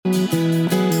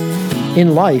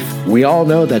In life, we all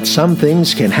know that some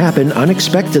things can happen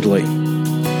unexpectedly.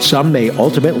 Some may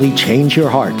ultimately change your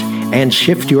heart and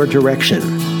shift your direction.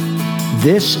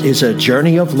 This is a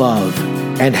journey of love,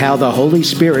 and how the Holy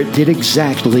Spirit did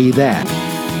exactly that.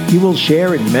 You will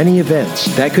share in many events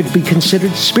that could be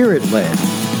considered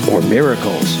Spirit-led or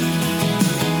miracles.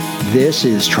 This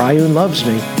is Triune Loves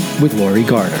Me with Lori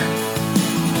Garner.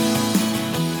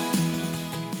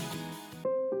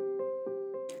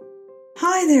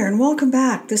 Hi there, and welcome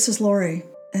back. This is Lori,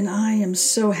 and I am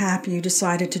so happy you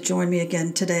decided to join me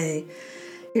again today.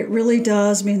 It really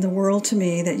does mean the world to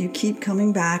me that you keep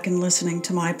coming back and listening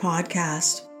to my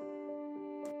podcast.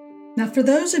 Now, for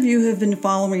those of you who have been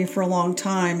following me for a long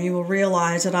time, you will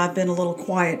realize that I've been a little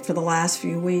quiet for the last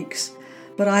few weeks,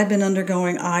 but I've been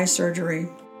undergoing eye surgery,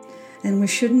 and we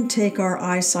shouldn't take our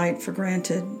eyesight for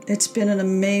granted. It's been an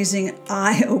amazing,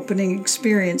 eye-opening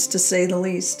experience, to say the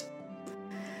least.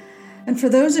 And for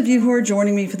those of you who are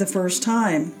joining me for the first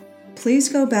time, please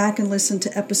go back and listen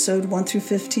to episode 1 through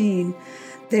 15.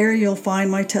 There you'll find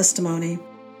my testimony.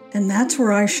 And that's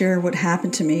where I share what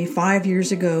happened to me 5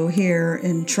 years ago here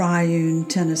in Triune,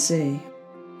 Tennessee.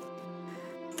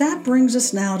 That brings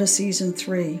us now to Season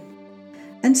 3.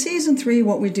 And Season 3,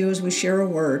 what we do is we share a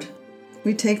word.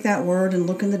 We take that word and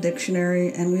look in the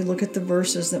dictionary, and we look at the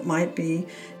verses that might be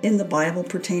in the Bible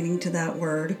pertaining to that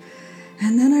word.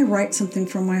 And then I write something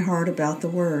from my heart about the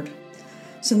word.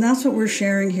 So that's what we're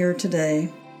sharing here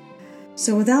today.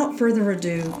 So without further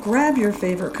ado, grab your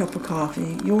favorite cup of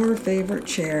coffee, your favorite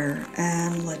chair,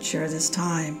 and let's share this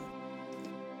time.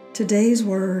 Today's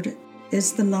word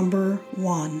is the number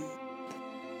 1.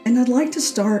 And I'd like to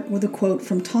start with a quote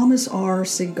from Thomas R.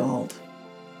 Seagold.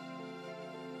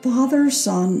 Father,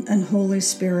 Son, and Holy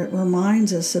Spirit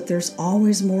reminds us that there's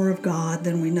always more of God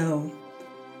than we know.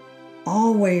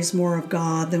 Always more of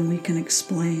God than we can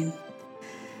explain.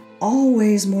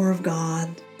 Always more of God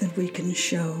than we can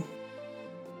show.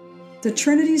 The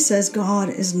Trinity says God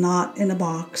is not in a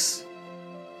box,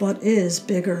 but is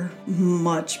bigger,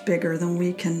 much bigger than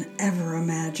we can ever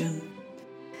imagine.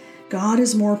 God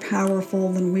is more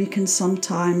powerful than we can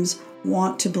sometimes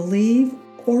want to believe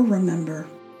or remember,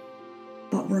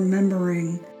 but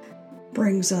remembering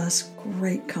brings us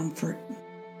great comfort.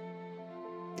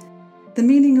 The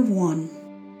meaning of 1.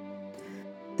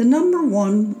 The number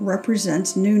 1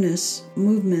 represents newness,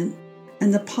 movement,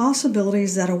 and the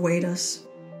possibilities that await us.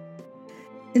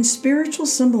 In spiritual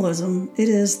symbolism, it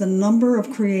is the number of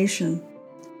creation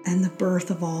and the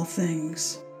birth of all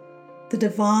things, the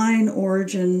divine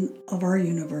origin of our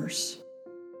universe.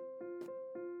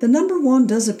 The number 1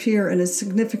 does appear in a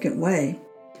significant way,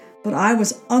 but I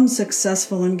was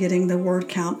unsuccessful in getting the word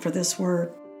count for this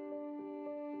word.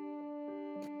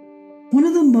 One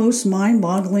of the most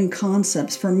mind-boggling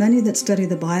concepts for many that study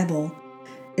the Bible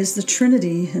is the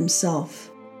Trinity himself.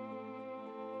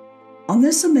 On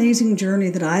this amazing journey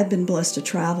that I've been blessed to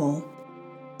travel,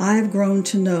 I have grown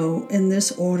to know in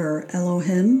this order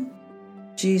Elohim,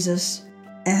 Jesus,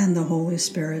 and the Holy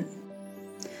Spirit.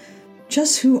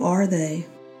 Just who are they?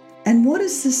 And what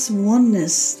is this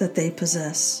oneness that they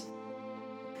possess?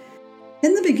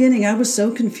 In the beginning, I was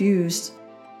so confused.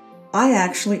 I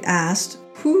actually asked,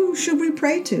 who should we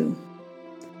pray to?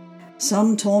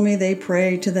 Some told me they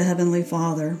pray to the Heavenly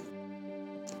Father.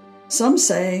 Some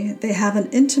say they have an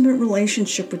intimate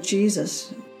relationship with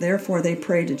Jesus, therefore they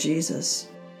pray to Jesus.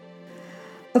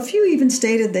 A few even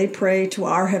stated they pray to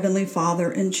our Heavenly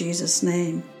Father in Jesus'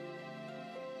 name.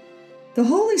 The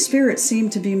Holy Spirit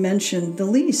seemed to be mentioned the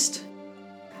least,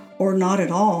 or not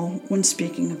at all, when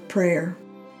speaking of prayer.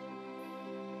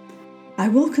 I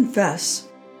will confess,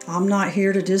 I'm not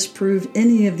here to disprove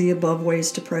any of the above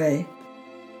ways to pray.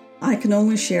 I can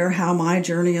only share how my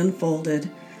journey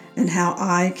unfolded and how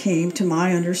I came to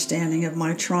my understanding of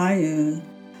my triune,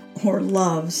 or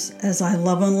loves, as I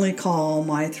lovingly call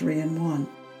my 3-in-1.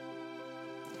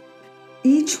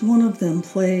 Each one of them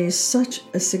plays such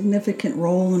a significant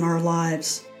role in our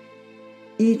lives.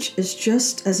 Each is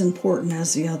just as important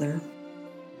as the other.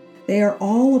 They are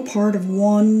all a part of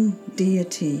one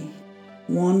deity,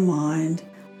 one mind,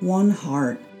 one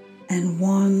heart, and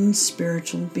one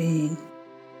spiritual being.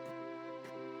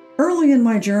 Early in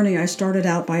my journey, I started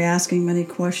out by asking many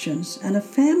questions, and a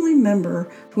family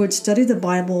member who had studied the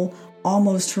Bible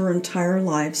almost her entire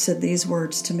life said these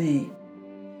words to me.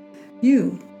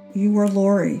 You are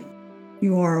Lori.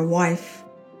 You are a wife.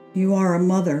 You are a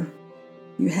mother.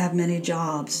 You have many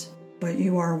jobs, but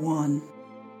you are one.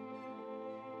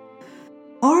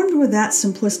 Armed with that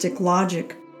simplistic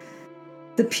logic,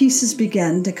 the pieces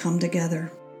began to come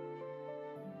together.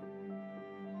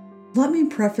 Let me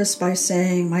preface by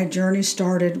saying my journey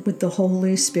started with the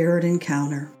Holy Spirit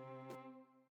encounter.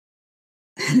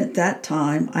 And at that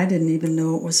time, I didn't even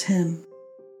know it was Him.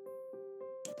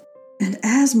 And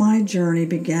as my journey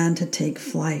began to take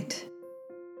flight,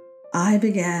 I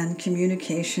began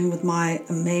communication with my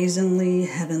amazingly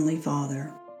Heavenly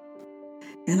Father.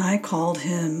 And I called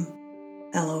Him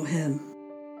Elohim.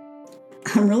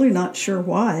 I'm really not sure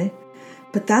why,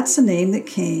 but that's the name that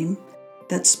came,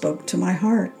 that spoke to my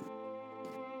heart.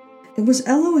 It was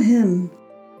Elohim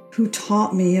who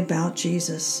taught me about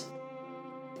Jesus.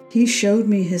 He showed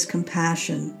me His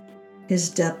compassion, His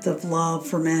depth of love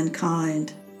for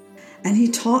mankind, and He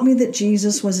taught me that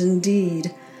Jesus was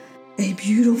indeed a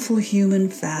beautiful human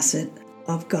facet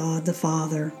of God the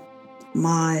Father,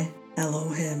 my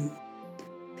Elohim.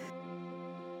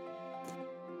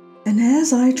 And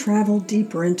as I traveled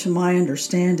deeper into my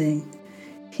understanding,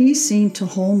 He seemed to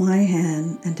hold my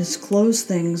hand and disclose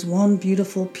things one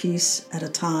beautiful piece at a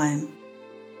time.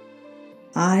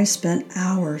 I spent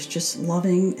hours just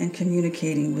loving and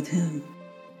communicating with Him.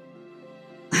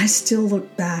 I still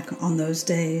look back on those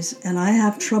days and I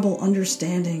have trouble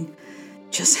understanding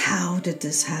just how did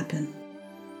this happen.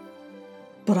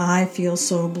 But I feel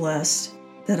so blessed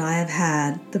that I have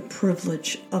had the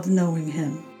privilege of knowing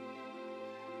Him.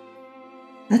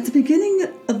 At the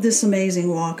beginning of this amazing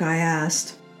walk, I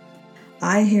asked,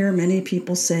 I hear many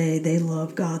people say they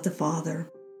love God the Father,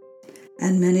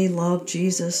 and many love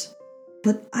Jesus,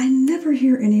 but I never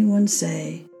hear anyone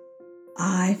say,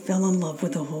 I fell in love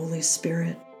with the Holy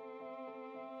Spirit.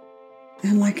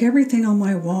 And like everything on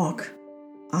my walk,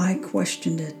 I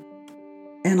questioned it,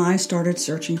 and I started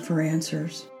searching for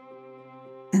answers.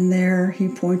 And there He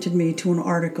pointed me to an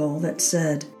article that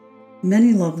said,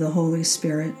 many love the Holy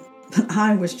Spirit, but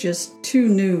I was just too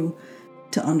new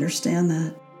to understand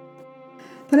that.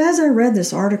 But as I read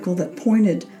this article that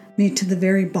pointed me to the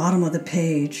very bottom of the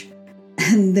page,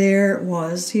 and there it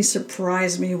was, He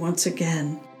surprised me once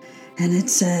again. And it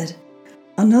said,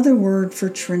 another word for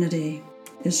Trinity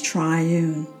is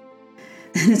triune.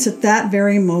 And it's at that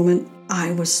very moment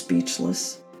I was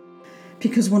speechless.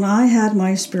 Because when I had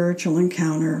my spiritual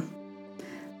encounter,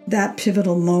 that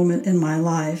pivotal moment in my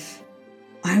life,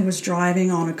 I was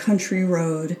driving on a country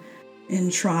road in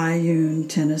Triune,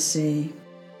 Tennessee.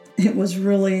 It was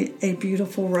really a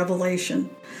beautiful revelation.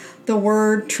 The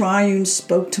word triune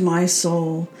spoke to my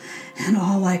soul, and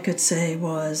all I could say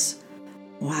was,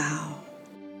 wow.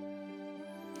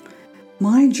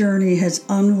 My journey has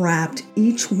unwrapped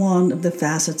each one of the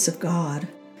facets of God.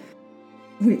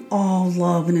 We all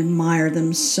love and admire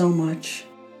them so much.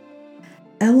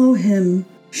 Elohim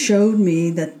showed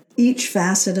me that each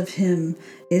facet of Him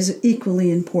is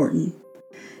equally important.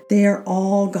 They are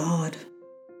all God,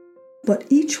 but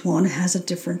each one has a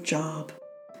different job.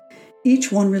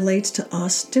 Each one relates to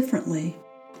us differently.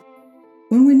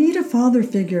 When we need a father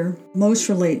figure, most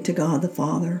relate to God the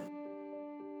Father.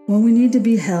 When we need to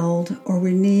be held, or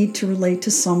we need to relate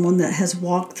to someone that has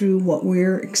walked through what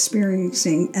we're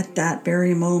experiencing at that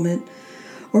very moment,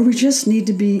 or we just need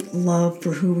to be loved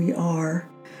for who we are,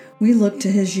 we look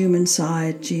to His human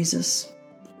side, Jesus.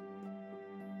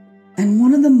 And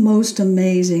one of the most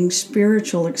amazing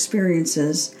spiritual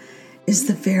experiences is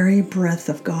the very breath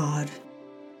of God.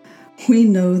 We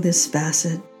know this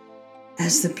facet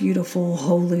as the beautiful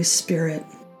Holy Spirit.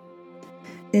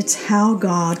 It's how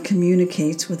God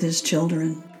communicates with His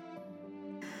children.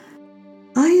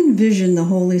 I envision the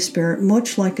Holy Spirit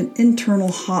much like an internal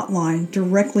hotline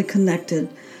directly connected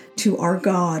to our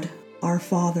God, our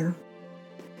Father.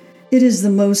 It is the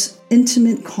most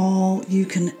intimate call you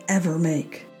can ever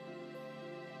make.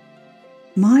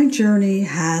 My journey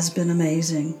has been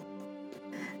amazing,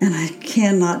 and I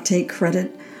cannot take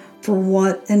credit for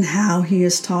what and how He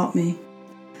has taught me.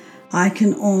 I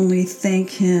can only thank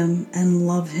Him and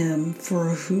love Him for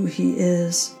who He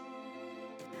is.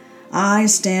 I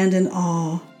stand in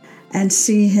awe and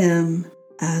see Him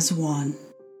as one.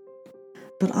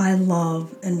 But I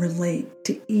love and relate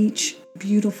to each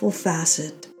beautiful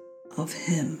facet of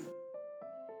Him.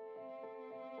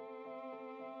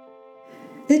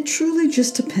 It truly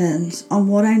just depends on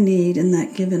what I need in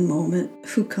that given moment,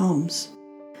 who comes.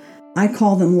 I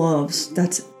call them loves.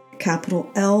 That's capital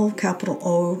L, capital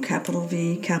O, capital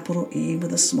V, capital E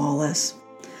with a small s.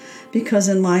 Because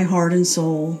in my heart and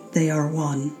soul, they are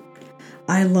one.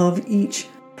 I love each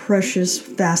precious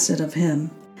facet of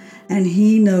Him, and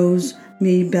He knows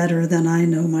me better than I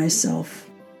know myself.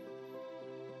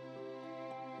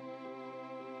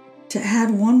 To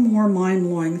add one more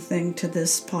mind-blowing thing to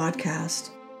this podcast,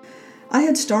 I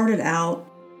had started out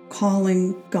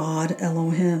calling God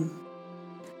Elohim.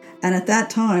 And at that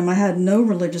time, I had no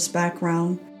religious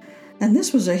background. And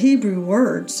this was a Hebrew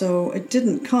word, so it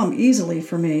didn't come easily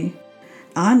for me.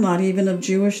 I'm not even of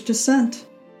Jewish descent.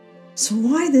 So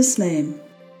why this name?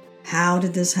 How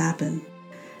did this happen?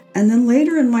 And then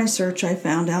later in my search, I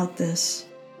found out this.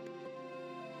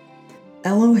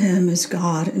 Elohim is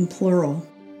God in plural.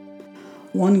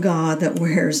 One God that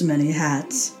wears many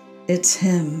hats. It's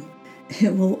Him.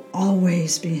 It will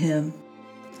always be Him.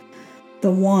 The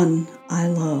one I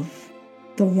love.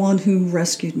 The one who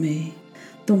rescued me.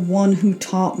 The one who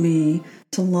taught me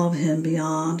to love Him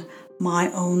beyond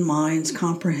my own mind's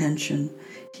comprehension.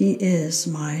 He is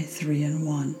my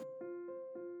 3-in-1.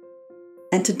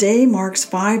 And today marks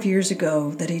 5 years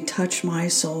ago that He touched my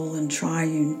soul in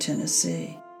Triune,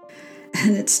 Tennessee.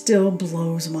 And it still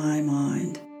blows my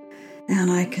mind.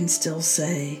 And I can still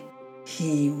say,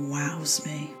 He wows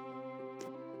me.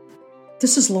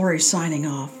 This is Lori signing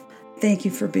off. Thank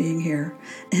you for being here.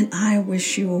 And I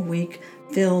wish you a week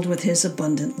filled with His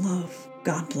abundant love.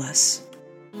 God bless.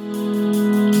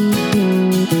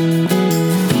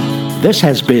 This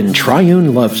has been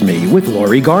Triune Loves Me with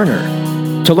Lori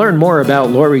Garner. To learn more about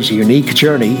Lori's unique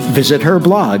journey, visit her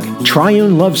blog,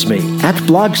 Triune Loves Me, at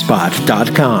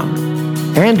blogspot.com.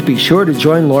 And be sure to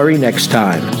join Lori next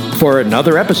time for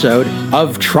another episode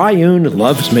of Triune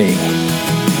Loves Me.